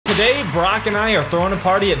today Brock and I are throwing a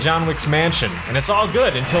party at John Wick's mansion, and it's all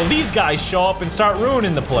good until these guys show up and start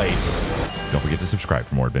ruining the place. Don't forget to subscribe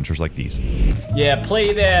for more adventures like these. Yeah,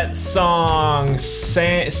 play that song,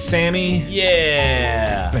 Sammy.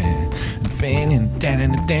 Yeah.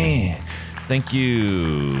 Thank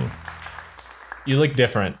you. You look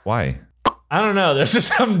different. Why? I don't know. There's just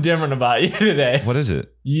something different about you today. What is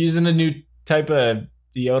it? You using a new type of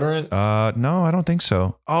deodorant? No, I don't think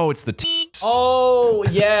so. Oh, it's the Oh,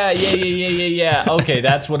 yeah. Okay,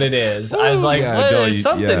 that's what it is. I was like, yeah, there's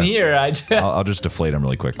something here. I'll just deflate them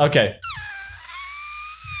really quick. Okay.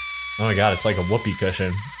 Oh my god, it's like a whoopee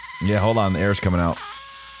cushion. Yeah, hold on. The air's coming out.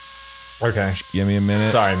 Okay. Give me a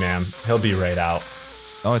minute. Sorry, ma'am. He'll be right out.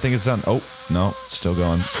 Oh, I think it's done. Oh, no. Still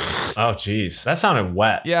going. Oh, jeez. That sounded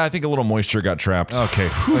wet. Yeah, I think a little moisture got trapped. Okay.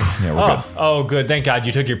 Yeah, we're good. Oh, good. Thank God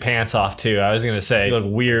you took your pants off, too. I was gonna say, you look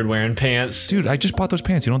weird wearing pants. Dude, I just bought those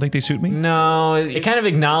pants. You don't think they suit me? No, it kind of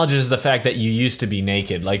acknowledges the fact that you used to be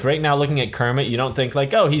naked. Like, right now, looking at Kermit, you don't think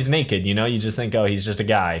like, oh, he's naked, you know? You just think, oh, he's just a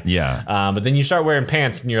guy. Yeah. But then you start wearing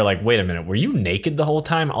pants, and you're like, wait a minute, were you naked the whole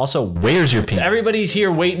time? Also, where's your pants? Everybody's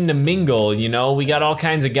here waiting to mingle, you know? We got all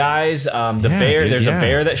kinds of guys. There's a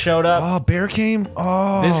bear that showed up. Oh, bear came?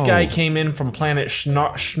 Oh. This guy came in from planet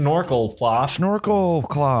Snorkel Claw. Snorkel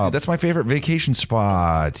Claw. That's my favorite vacation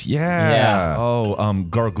spot. Yeah. Oh,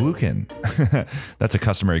 Garglukin. That's a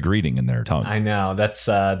customary greeting in their tongue. I know.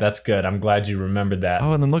 That's good. I'm glad you remembered that.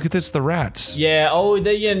 Oh, and then look at this, the rats. Yeah. Oh,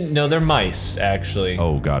 no, they're mice actually.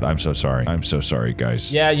 Oh God, I'm so sorry. I'm so sorry,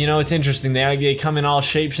 guys. Yeah, you know it's interesting. They come in all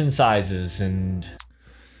shapes and sizes, and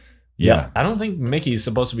yeah. I don't think Mickey's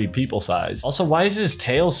supposed to be people-sized. Also, why is his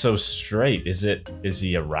tail so straight? Is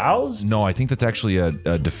he aroused? No, I think that's actually a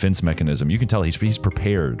defense mechanism. You can tell he's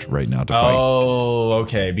prepared right now to fight. Oh,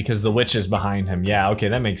 okay, because the witch is behind him. Yeah, okay,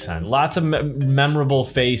 that makes sense. Lots of memorable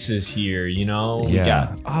faces here, you know?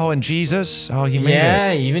 Yeah. Oh, and Jesus. Oh, he made it.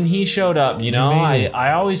 Yeah, even he showed up, you know?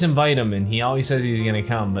 I always invite him, and he always says he's gonna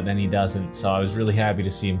come, but then he doesn't. So I was really happy to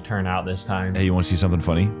see him turn out this time. Hey, you want to see something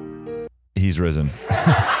funny? He's risen.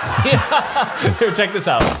 Yeah. Here, check this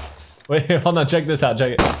out. Wait, hold on, check this out,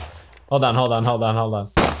 check it. Hold on.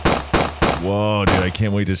 Whoa, dude, I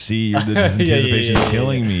can't wait to see. This anticipation is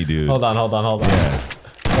killing me, dude. Hold on. Yeah.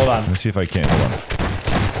 Hold on. Let's see if I can. Hold on.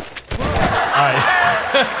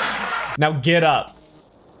 Alright. Now get up.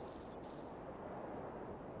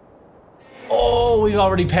 Oh, we've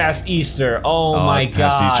already passed Easter. Oh my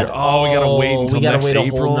God. Easter. Oh, we gotta wait until next April. We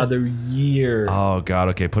gotta wait a whole another year. Oh God.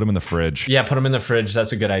 Okay, put them in the fridge. Yeah, put them in the fridge.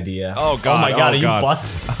 That's a good idea. Oh God. Oh my God. Are you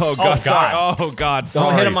busted? Oh God. Sorry. Oh God. Sorry.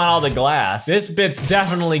 Don't hit them on all the glass. This bit's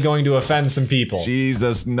definitely going to offend some people.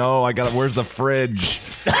 Jesus, no. I got it. Where's the fridge?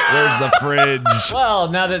 Where's the fridge? Well,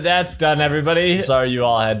 now that that's done, everybody. Sorry you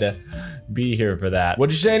all had to be here for that.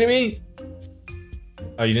 What'd you say to me?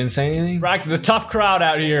 Oh, you didn't say anything? Rock, it's a tough crowd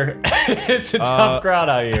out here. It's a tough crowd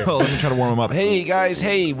out here. Let me try to warm them up. Hey, guys,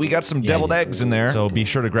 hey, we got some deviled eggs in there. So be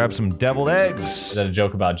sure to grab some deviled eggs. Is that a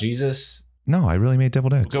joke about Jesus? No, I really made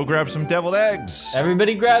deviled eggs. Go grab some deviled eggs.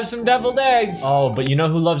 Everybody grab some deviled eggs. Oh, but you know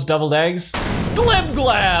who loves deviled eggs?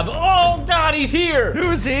 Glib-Glab! Oh God, he's here!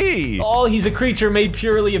 Who is he? Oh, he's a creature made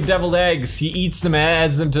purely of deviled eggs. He eats them,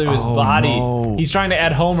 adds them to his body. No. He's trying to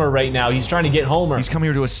add Homer right now. He's trying to get Homer. He's come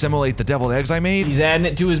here to assimilate the deviled eggs I made? He's adding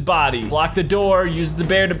it to his body. Block the door, use the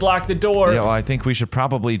bear to block the door. Yeah, well, I think we should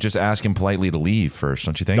probably just ask him politely to leave first,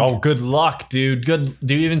 don't you think? Oh, good luck, dude. Good.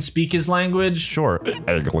 Do you even speak his language? Sure.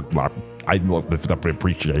 I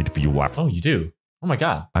appreciate if you left. Oh, you do? Oh my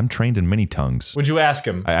God. I'm trained in many tongues. What'd you ask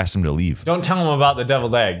him? I asked him to leave. Don't tell him about the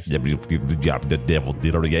deviled eggs. Yeah, the deviled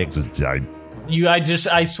eggs inside.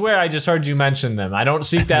 I swear I just heard you mention them. I don't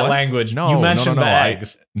speak that language. No, you mentioned the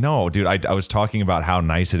eggs. No, dude, I was talking about how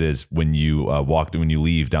nice it is when you when you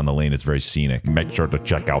leave down the lane. It's very scenic. Make sure to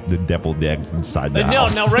check out the deviled eggs inside the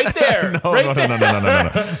house. No, right there.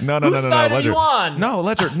 No, Whose side are you on? No,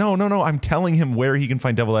 Ledger. No. I'm telling him where he can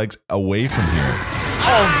find deviled eggs away from here.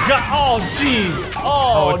 Oh God! Oh jeez!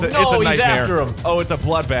 Oh it's a no! He's nightmare. after him. Oh, it's a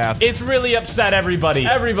bloodbath. It's really upset everybody.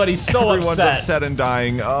 Everybody's so Everyone's upset and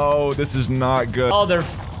dying. Oh, this is not good. Oh, they're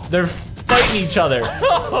fighting each other.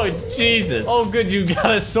 Oh Jesus! Oh good, you got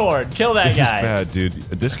a sword. Kill that guy. This is bad, dude.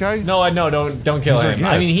 This guy? No, don't kill him.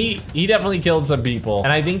 I mean, he definitely killed some people,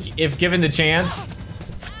 and I think if given the chance.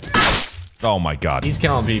 Oh my god. He's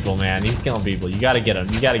killing people, man. He's killing people. You gotta get him.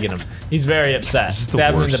 You gotta get him. He's very upset.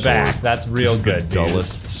 Stab him in the back. That's real good, dude.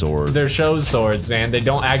 Dullest sword. They're show swords, man. They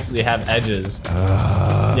don't actually have edges.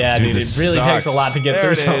 Yeah, dude, it really takes a lot to get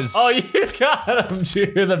through some. Oh, you got him,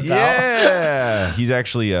 dude. The belt. Yeah. He's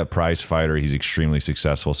actually a prize fighter. He's extremely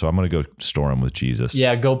successful, so I'm gonna go store him with Jesus.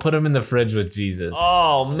 Yeah, go put him in the fridge with Jesus.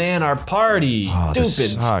 Oh, man, our party. Oh,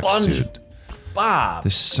 Stupid sucks, sponge. dude. Bob.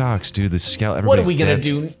 This sucks, dude. This skeleton. What are we gonna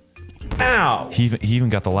do? Ow. He even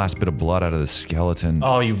got the last bit of blood out of the skeleton.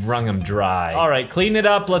 Oh, you've wrung him dry. All right, clean it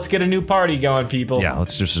up. Let's get a new party going, people. Yeah,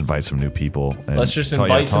 let's just invite some new people. And let's just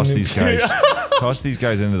invite some new these guys. Toss these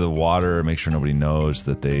guys into the water. Make sure nobody knows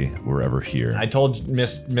that they were ever here. I told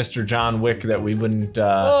Mr. John Wick that we wouldn't.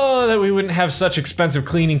 That we wouldn't have such expensive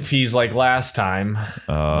cleaning fees like last time.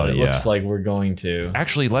 But it looks like we're going to.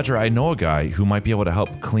 Actually, Ledger, I know a guy who might be able to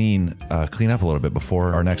help clean up a little bit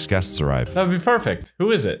before our next guests arrive. That would be perfect.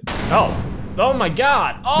 Who is it? Oh my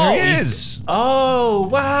god! Oh, there he is! Oh,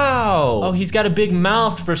 wow! Oh, he's got a big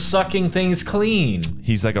mouth for sucking things clean.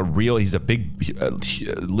 He's like he's a big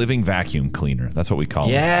living vacuum cleaner. That's what we call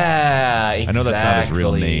him. Yeah, exactly. I know that's not his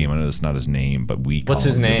real name. I know that's not his name, but we call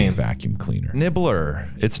him living vacuum cleaner.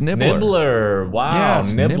 Nibbler. It's Nibbler. Nibbler. Wow, yeah,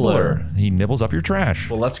 it's Nibbler. He nibbles up your trash.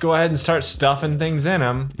 Well, let's go ahead and start stuffing things in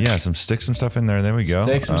him. Yeah, stick some stuff in there. There we go.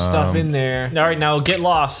 Stick some stuff in there. All right, now get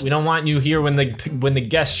lost. We don't want you here when the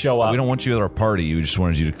guests show up. We don't want you at our party. We just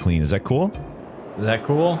wanted you to clean. Is that cool? Is that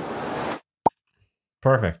cool?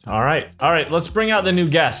 Perfect. All right. Let's bring out the new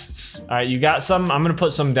guests. All right, you got some? I'm gonna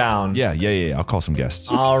put some down. Yeah. I'll call some guests.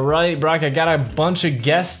 All right, Brock. I got a bunch of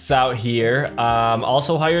guests out here.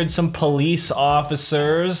 Also hired some police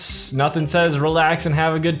officers. Nothing says relax and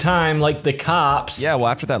have a good time like the cops. Yeah. Well,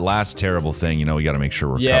 after that last terrible thing, you know, we got to make sure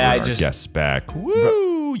we're covering our guests back.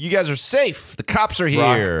 Woo! You guys are safe. The cops are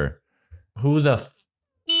here. Brock, who the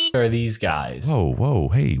are these guys? Whoa,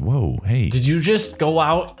 hey. Did you just go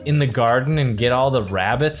out in the garden and get all the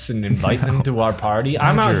rabbits and invite them to our party?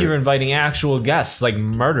 I'm out here inviting actual guests like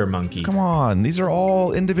Murder Monkey. Come on, these are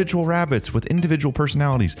all individual rabbits with individual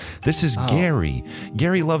personalities. This is Garry.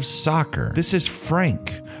 Garry loves soccer. This is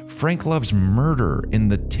Frank. Frank loves murder in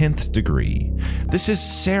the 10th degree. This is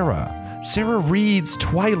Sarah. Sarah reads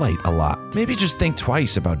Twilight a lot. Maybe just think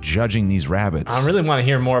twice about judging these rabbits. I really want to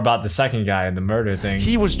hear more about the second guy and the murder thing.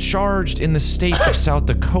 He was charged in the state of South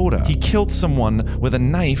Dakota. He killed someone with a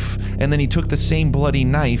knife, and then he took the same bloody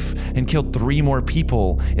knife and killed 3 more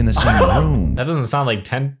people in the same room. That doesn't sound like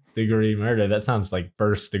 10th degree murder. That sounds like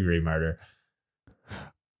 1st degree murder.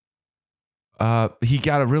 He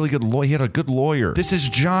got a really good lawyer. He had a good lawyer. This is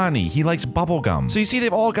Johnny. He likes bubblegum. So you see,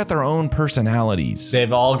 they've all got their own personalities.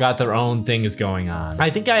 They've all got their own things going on.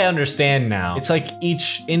 I think I understand now. It's like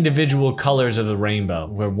each individual colors of the rainbow,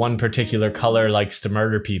 where one particular color likes to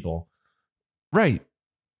murder people. Right.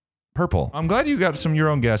 Purple. I'm glad you got some of your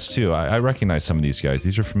own guests too. I recognize some of these guys.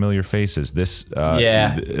 These are familiar faces. This,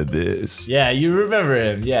 this. Yeah, you remember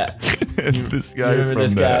him. Yeah. This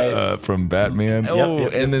guy from Batman. Oh,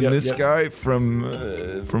 and then this guy from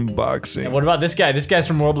boxing. And what about this guy? This guy's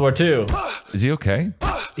from World War II. Is he okay?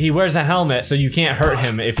 He wears a helmet, so you can't hurt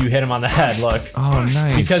him if you hit him on the head. Look. Oh,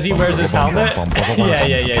 nice. Because he wears his helmet. Yeah.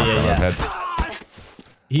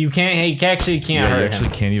 He actually can't hurt him. You actually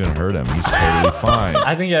can't even hurt him. He's totally fine.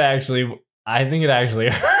 I think it actually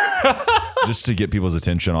Just to get people's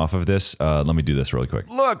attention off of this, let me do this really quick.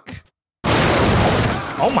 Look!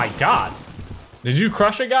 Oh my god. Did you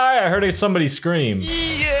crush a guy? I heard somebody scream.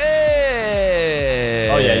 Yeah!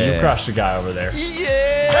 Oh yeah, you crushed a guy over there.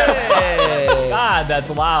 Yeah! God, that's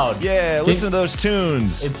loud. Yeah, listen to those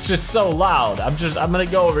tunes. It's just so loud. I'm gonna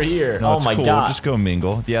go over here. No, oh my cool. god. Just go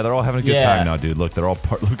mingle. Yeah, they're all having a good time now, dude. Look, they're all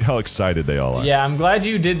look how excited they all are. Yeah, I'm glad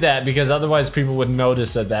you did that because otherwise people would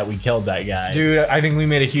notice that we killed that guy. Dude, I think we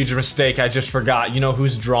made a huge mistake. I just forgot. You know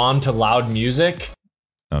who's drawn to loud music?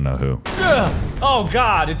 Oh no, who? Oh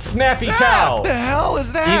god, it's Snappy Cow. What the hell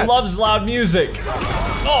is that? He loves loud music.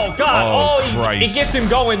 Oh god, it gets him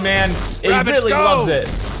going, man. Rabbits, really loves it.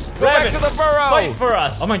 Go back to the burrow! Fight for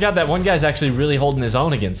us! Oh my god, that one guy's actually really holding his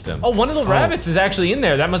own against him. Oh, one of the rabbits is actually in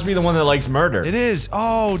there. That must be the one that likes murder. It is.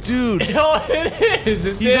 Oh, dude. Oh, it is.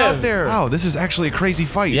 It's He's out there. Wow, this is actually a crazy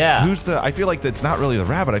fight. Yeah. Who's the? I feel like that's not really the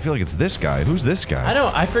rabbit. I feel like it's this guy. Who's this guy?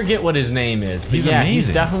 I forget what his name is. But he's amazing. He's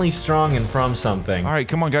amazing. definitely strong and from something. All right,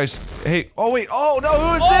 come on, guys. Hey. Oh wait. Oh no,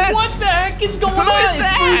 who is this? What the heck is going on?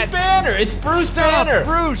 It's Bruce Banner. It's Bruce Banner.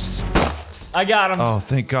 Bruce. I got him. Oh,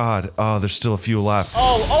 thank God. Oh, there's still a few left.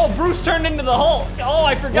 Oh, Bruce turned into the Hulk. Oh,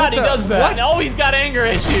 I forgot he does that. What? Oh, he's got anger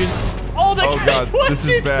issues. Oh, the Oh God, Why this did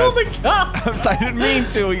is you bad. kill the cop? I didn't mean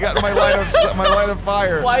to. He got in my line of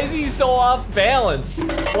fire. Why is he so off balance?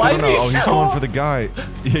 Why I is don't he know. Oh, so he's going for the guy.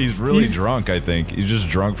 Yeah, he's really drunk, I think. He's just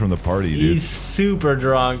drunk from the party, dude. He's super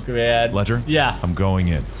drunk, man. Ledger? Yeah. I'm going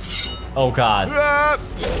in. Oh God. Ah!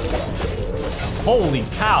 Holy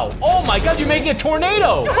cow. Oh my God, you're making a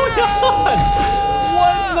tornado. Oh my God.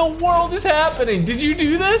 What in the world is happening? Did you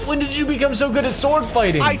do this? When did you become so good at sword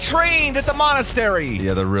fighting? I trained at the monastery.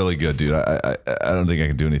 Yeah, they're really good, dude. I don't think I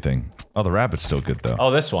can do anything. Oh, the rabbit's still good though. Oh,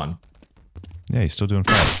 this one. Yeah, he's still doing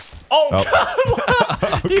fine. Oh,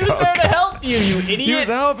 God. He was there to help you, you idiot. He was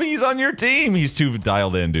helping. He's on your team. He's too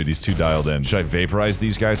dialed in, dude. He's too dialed in. Should I vaporize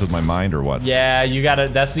these guys with my mind or what? Yeah, you gotta.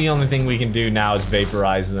 That's the only thing we can do now is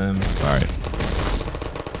vaporize them. All right.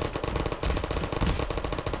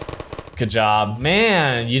 Good job.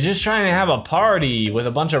 Man, you're just trying to have a party with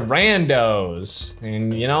a bunch of randos.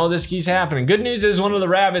 And you know, this keeps happening. Good news is one of the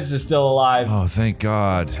rabbits is still alive. Oh, thank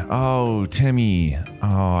God. Oh, Timmy.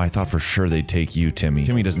 Oh, I thought for sure they'd take you, Timmy.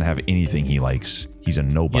 Timmy doesn't have anything he likes. He's a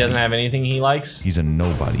nobody. He doesn't have anything he likes? He's a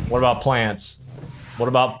nobody. What about plants? What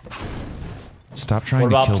about... Stop trying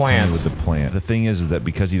to kill Timmy with the plant. The thing is that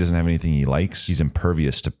because he doesn't have anything he likes, he's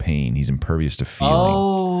impervious to pain. He's impervious to feeling.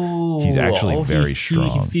 Oh. He's actually very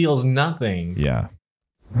strong. He feels nothing. Yeah.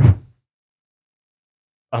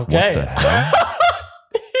 Okay. What the hell?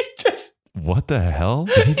 What the hell?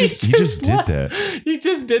 He just did that. He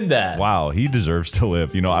just did that. Wow, he deserves to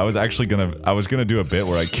live. You know, I was gonna do a bit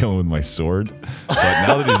where I kill him with my sword, but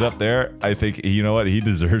now that he's up there, I think, you know what, he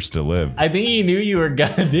deserves to live. I think he knew you were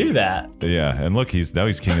gonna do that. Yeah, and look, now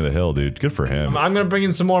he's king of the hill, dude. Good for him. I'm gonna bring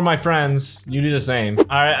in some more of my friends. You do the same. All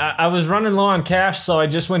right, I was running low on cash, so I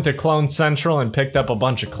just went to Clone Central and picked up a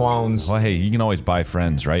bunch of clones. Well, hey, you can always buy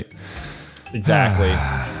friends, right? Exactly.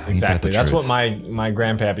 Exactly. That's what my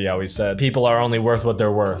grandpappy always said. People are only worth what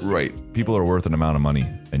they're worth. Right. People are worth an amount of money,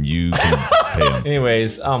 and you can pay them.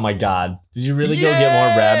 Anyways, oh my God. Did you really go get more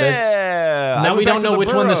rabbits? Yeah. Now we don't know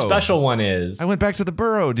which one the special one is. I went back to the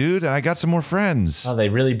burrow, dude, and I got some more friends. Oh, they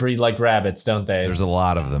really breed like rabbits, don't they? There's a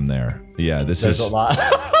lot of them there. Yeah, there's a lot.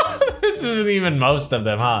 This isn't even most of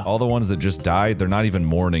them, huh? All the ones that just died, they're not even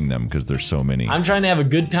mourning them because there's so many. I'm trying to have a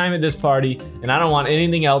good time at this party, and I don't want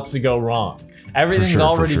anything else to go wrong. Everything's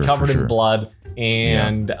already covered in blood,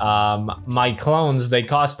 and my clones, they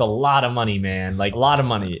cost a lot of money, man. Like, a lot of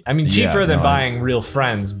money. I mean, cheaper than buying real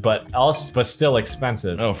friends, but still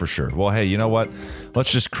expensive. Oh, for sure. Well, hey, you know what?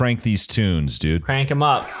 Let's just crank these tunes, dude. Crank them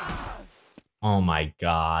up. Oh my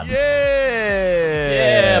God. Yeah!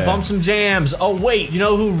 Yeah, bump some jams. Oh wait, you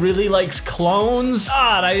know who really likes clones?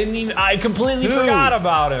 God, I completely forgot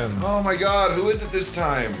about him. Oh my God, who is it this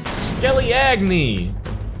time? Skelly Agni.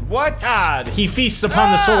 What? God, he feasts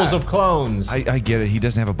upon the souls of clones. I get it. He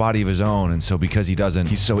doesn't have a body of his own, and so because he doesn't,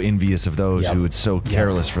 he's so envious of those who it's so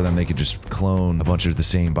careless for them. They could just clone a bunch of the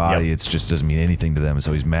same body. It just doesn't mean anything to them.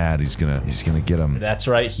 So he's mad. He's gonna get them. That's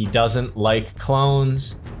right. He doesn't like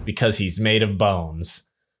clones because he's made of bones.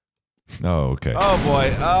 Oh, okay. Oh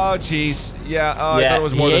boy. Oh jeez. Yeah. Oh, I thought it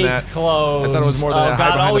was more than that. Clones. I thought it was more than that. Oh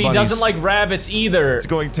God. Oh, he doesn't like rabbits either. It's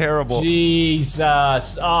going terrible.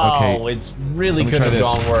 Jesus. Oh, it's really could have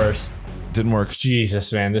gone worse. Didn't work.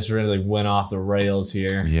 Jesus, man, this really went off the rails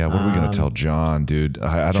here. Yeah. What are we gonna tell John, dude?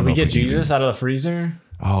 I don't know. Should we get Jesus out of the freezer?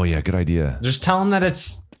 Oh yeah, good idea. Just tell him that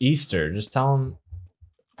it's Easter. Just tell him.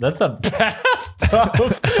 That's a bad.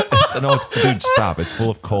 No, dude, stop. It's full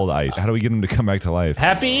of cold ice. How do we get him to come back to life?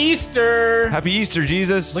 Happy Easter! Happy Easter,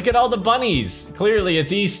 Jesus! Look at all the bunnies. Clearly,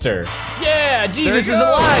 it's Easter. Yeah, Jesus is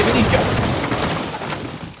alive, and he's got.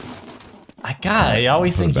 I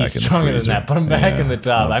always think he's stronger than that. Put him back in the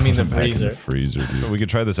tub. I mean, the freezer. In the freezer, dude. We could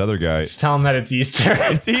try this other guy. Just tell him that it's Easter.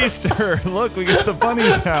 It's Easter. Look, we got the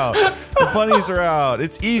bunnies out. The bunnies are out.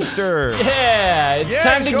 It's Easter. Yeah, it's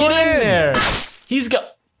time to get in there.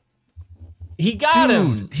 He got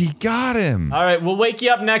him. He got him. All right, we'll wake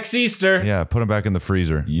you up next Easter. Yeah, put him back in the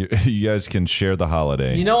freezer. You guys can share the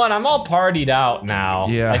holiday. You know what? I'm all partied out now.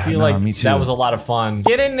 Yeah, I feel like that was a lot of fun.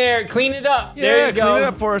 Get in there, clean it up. Yeah, there you go. Clean it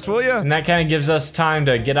up for us, will you? And that kind of gives us time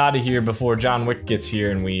to get out of here before John Wick gets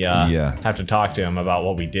here and we have to talk to him about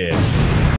what we did.